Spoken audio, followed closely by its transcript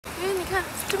看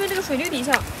这边这个水绿底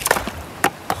下，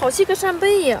好些个扇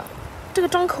贝呀！这个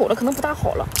张口了，可能不大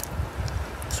好了，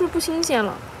是不是不新鲜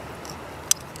了？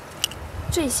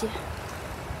这些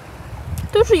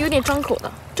都是有点张口的，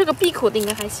这个闭口的应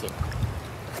该还行，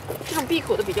这种闭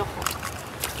口的比较好。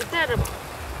你带着吧，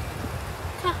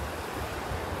看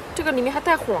这个里面还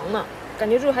带黄呢，感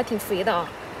觉肉还挺肥的啊，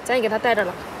咱也给它带着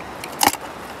了。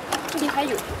这里还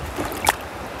有，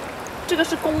这个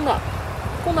是公的，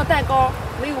公的带膏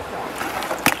没有黄。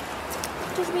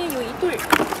这边有一对，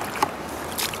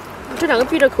这两个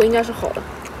闭着口应该是好的。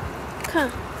看，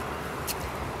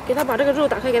给它把这个肉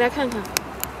打开，给大家看看。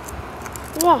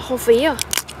哇，好肥呀！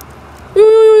呦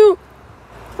呦呦呦，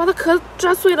把它壳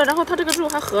扎碎了，然后它这个肉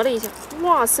还合了一下。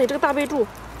哇塞，这个大贝柱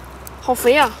好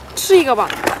肥呀！吃一个吧，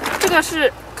这个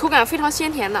是口感非常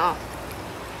鲜甜的啊。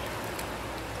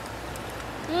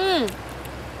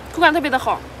口感特别的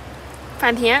好，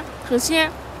反甜，很鲜。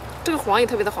这个黄也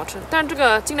特别的好吃，但是这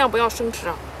个尽量不要生吃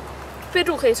啊。贝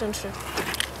柱可以生吃。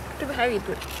这边还有一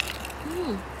对，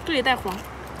这里带黄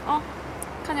啊，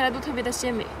看起来都特别的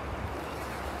鲜美。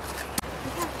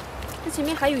你看，这前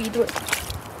面还有一对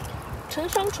成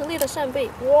双成对的扇贝，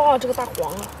哇，这个大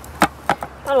黄啊，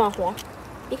大卵黄，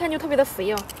一看就特别的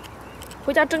肥啊，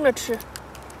回家蒸着吃，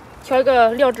调一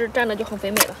个料汁蘸着就很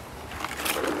肥美了。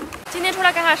今天出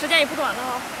来赶海时间也不短了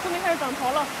啊，后面开始涨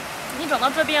潮了，已经涨到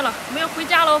这边了，我们要回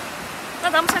家喽。那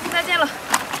咱们下期再见了，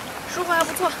收获还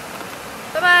不错，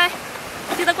拜拜，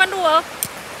记得关注我哦。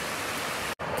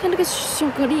看这个小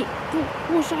蛤蜊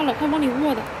都握沙了，还往里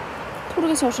握的，吐了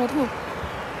个小舌头。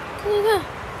看看看，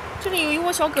这里有一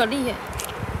窝小蛤蜊，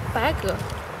白蛤，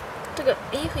这个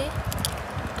哎嘿，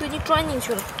都已经钻进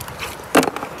去了，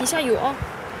底下有啊，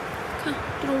看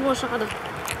这种握沙的，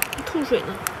还吐水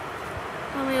呢，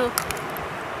看到没有？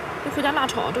就回家辣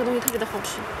炒，这个东西特别的好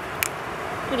吃。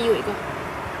这里有一个，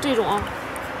这种啊，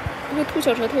会吐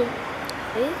小舌头，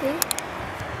哎嘿。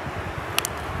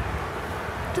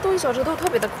这东西小舌头特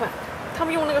别的快，他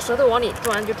们用那个舌头往里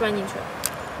钻就钻进去了。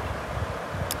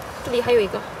这里还有一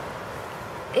个，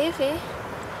哎嘿，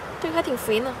这个还挺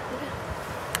肥呢，你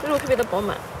看，肉特别的饱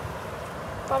满。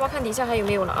爸爸看底下还有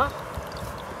没有了啊？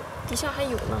底下还有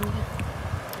呢，你看，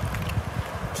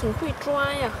挺会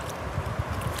钻呀。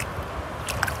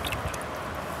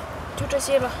就这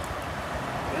些了，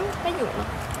哟，还有呢，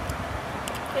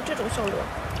还有这种小螺，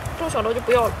这种小螺就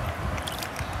不要了。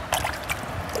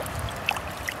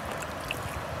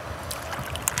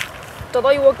找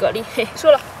到一窝蛤蜊，嘿，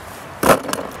收了。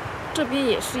这边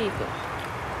也是一个，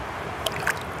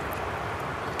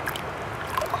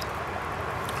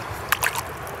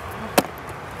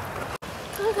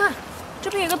看看看，这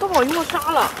边有个多宝鱼没杀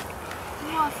了，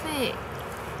哇塞，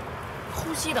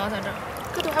呼吸的在这儿，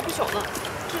个头还不小呢，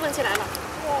支棱起来了，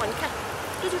哇，你看，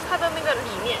这就是它的那个里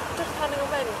面，这是它那个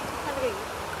外面，看这个鱼，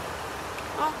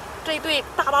啊，这一对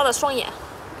大大的双眼，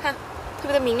看，特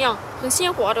别的明亮，很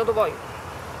鲜活啊，这个多宝鱼。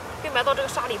被埋到这个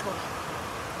沙里头了，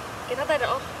给它带着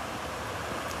啊！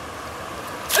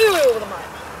哎呦呦，我的妈呀，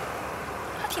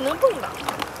还挺能蹦的，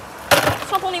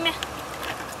放桶里面。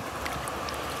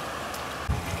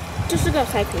这是个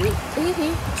海葵，哎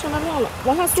嘿，上来乱了，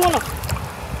往下缩了。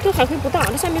这海葵不大，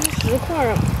这下面是石块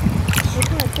啊，石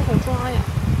块不好抓呀，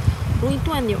容易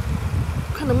断掉。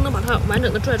看能不能把它完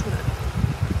整的拽出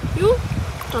来。哟，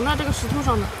长在这个石头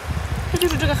上的，这就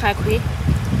是这个海葵。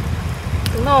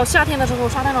等到夏天的时候，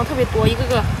沙滩上特别多，一个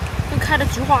个跟开着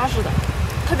菊花似的，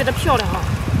特别的漂亮啊！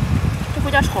就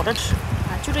回家炒着吃。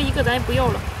哎，就这一个咱也不要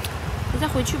了，你再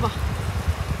回去吧，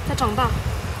再长大。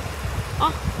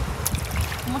啊，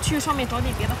我们去上面找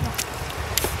点别的花。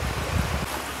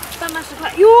斑斑石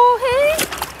块，哟嘿，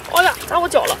哎呀，打我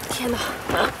脚了！天哪，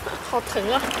好疼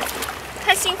啊！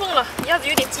太兴奋了，一下子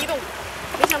有点激动，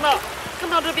没想到跟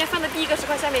到这边翻的第一个石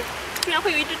块下面，居然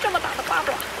会有一只这么大的八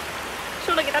爪，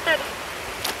收了给它带着。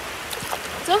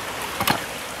走，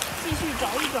继续找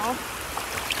一找，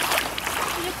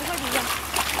这些石块底下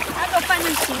拿个饭就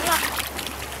行了。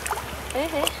哎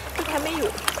嘿，这个还没有，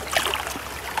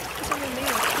这上面没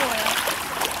有货呀。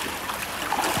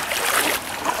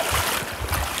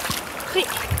嘿，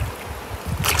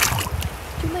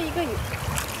就那一个有。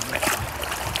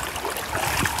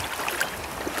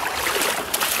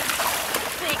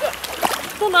这一个，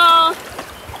咚咚，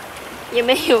也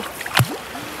没有。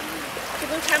就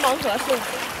跟开盲盒似的。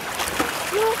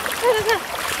哟，看看看，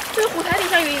这个虎台底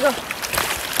下有一个。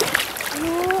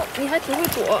哟，你还挺会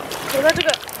躲在这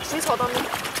个水草当中。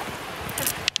看，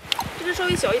这只稍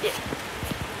微小一点，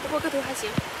不过个头还行，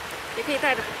也可以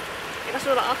带着，给它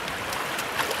收了啊。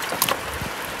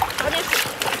找点水，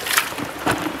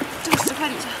这个石块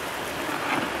底下。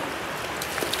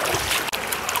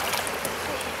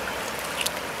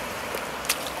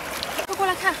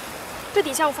这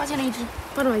底下我发现了一只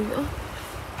八爪鱼啊，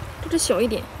这只小一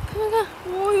点，看看看，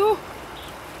哦呦，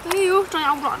哎呦，张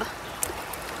牙舞爪的，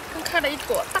跟开了一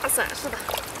朵大伞似的。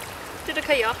这只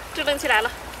可以啊，这扔起来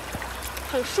了，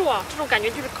很瘦啊，这种感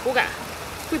觉就是口感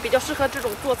会比较适合这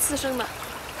种做刺身的，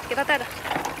给它带着。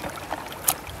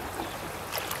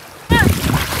看，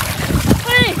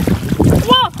哎，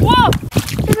哇，别，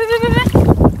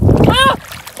哎呀，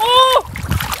哦，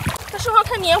它身上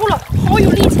太黏糊了，好有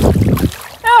力气。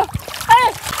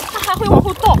哎，它还会往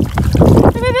后倒。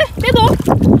别走！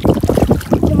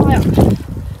我的妈呀，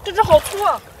这只好粗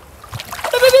啊！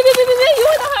别，游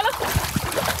回大海了，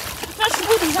在石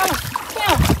头底下了。天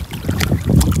啊！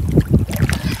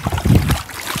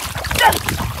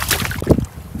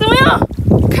怎么样？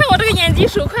看我这个眼疾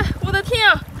手快，我的天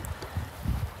啊！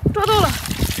抓到了！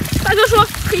大哥说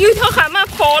有一条海鳗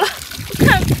跑了，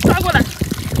看抓过来，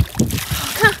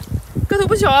看个头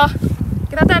不小啊，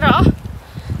给它带着啊。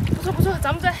不错，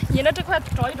咱们再沿着这块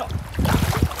找一找。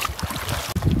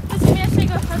这前面是一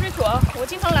个排水口啊，我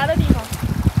经常来的地方，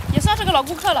也算是个老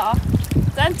顾客了啊。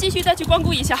咱继续再去光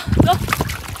顾一下，走。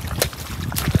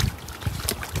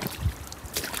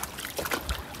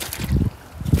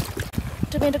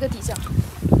这边这个底下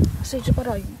是一只八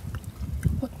爪鱼，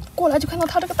我过来就看到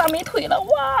它这个大美腿了，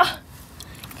哇！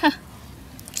看，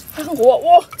还很活，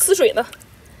哇，呲水呢，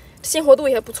鲜活度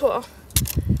也不错啊。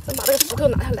咱把这个石头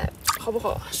拿下来。好不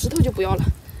好？石头就不要了，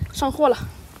上货了。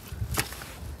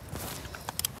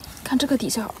看这个底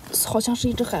下好像是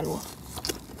一只海螺，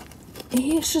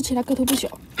哎，试起来个头不小，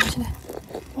拿起来，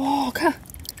哇，看，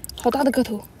好大的个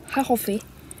头，还好肥，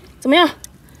怎么样？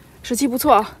时期不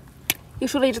错啊，又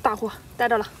收了一只大货，带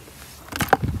着了。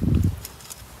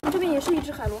这边也是一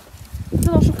只海螺，不知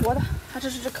道是活的还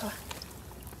是只壳。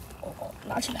哦，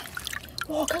拿起来，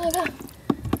哇，看，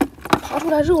爬出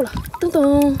来肉了，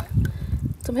等。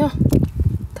怎么样？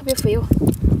特别肥哦，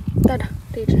带着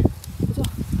这一只不错。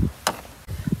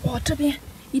哇，这边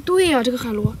一对啊，这个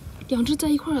海螺2只在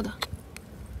一块儿的，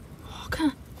哇，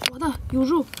看活的有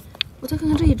肉。我再看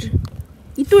看这一只，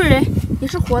一对人也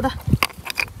是活的，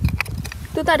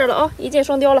都带着了啊，一箭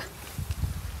双雕了。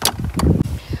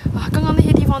啊，刚刚那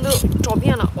些地方都找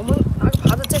遍了，我们拿个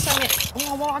耙子在下面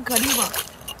挖蛤蜊吧。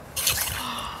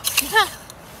你看，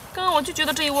刚刚我就觉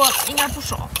得这一窝应该不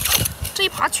少。这一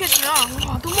耙确实啊，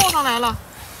哇，都冒上来了，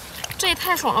这也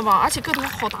太爽了吧！而且个头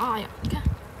好大呀，你看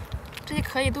这些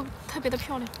壳也都特别的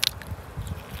漂亮。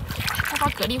它把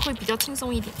蛤蜊会比较轻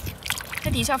松一点。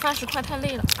在底下翻石块太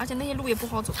累了，而且那些路也不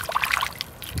好走。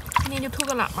今天就偷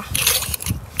个懒吧。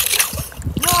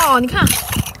哇，你看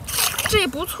这也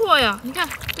不错呀！你看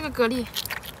这个蛤蜊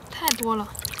太多了，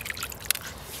后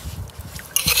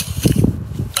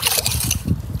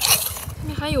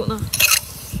面还有呢。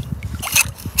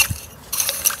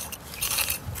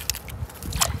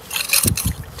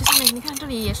你看这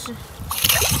里也是，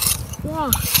哇，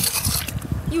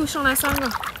又上来3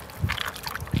个，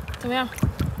怎么样？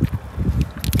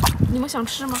你们想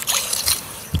吃吗？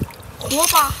活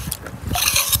吧，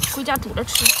回家煮着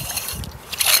吃，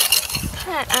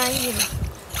太安逸了。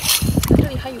这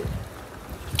里还有，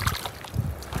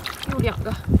又2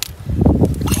个，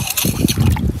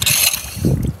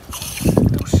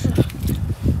都是。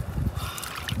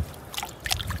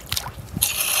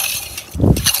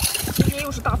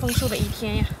又是大丰收的一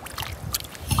天呀！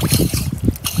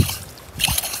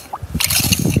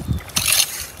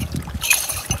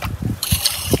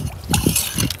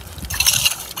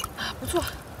不错，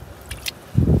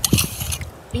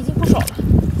已经不少了，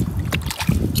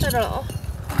带着了啊！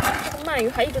这个鳗鱼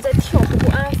还一直在跳，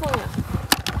不安分呀，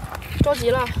着急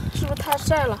了，是不是太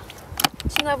晒了？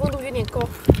现在温度有点高，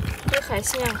这个海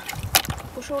鲜啊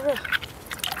不受热，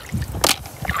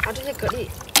把这些蛤蜊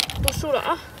都收了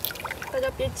啊！大家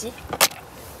别急，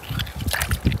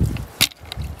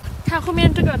看后面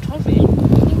这个潮水已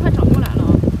经快涨过来了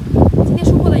啊！今天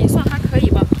收获的也算还可以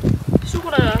吧，收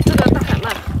获了这个大海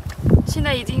鳗，现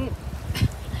在已经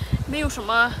没有什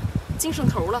么精神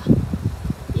头了，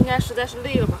应该实在是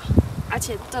累了吧？而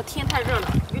且这天太热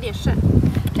了，有点晒。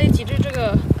还有几只这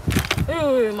个，哎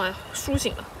呦妈呀，苏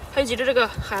醒了！还有几只这个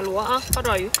海螺啊，八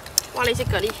爪鱼，挖了一些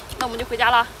蛤蜊，那我们就回家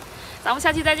了，咱们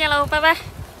下期再见喽，拜拜。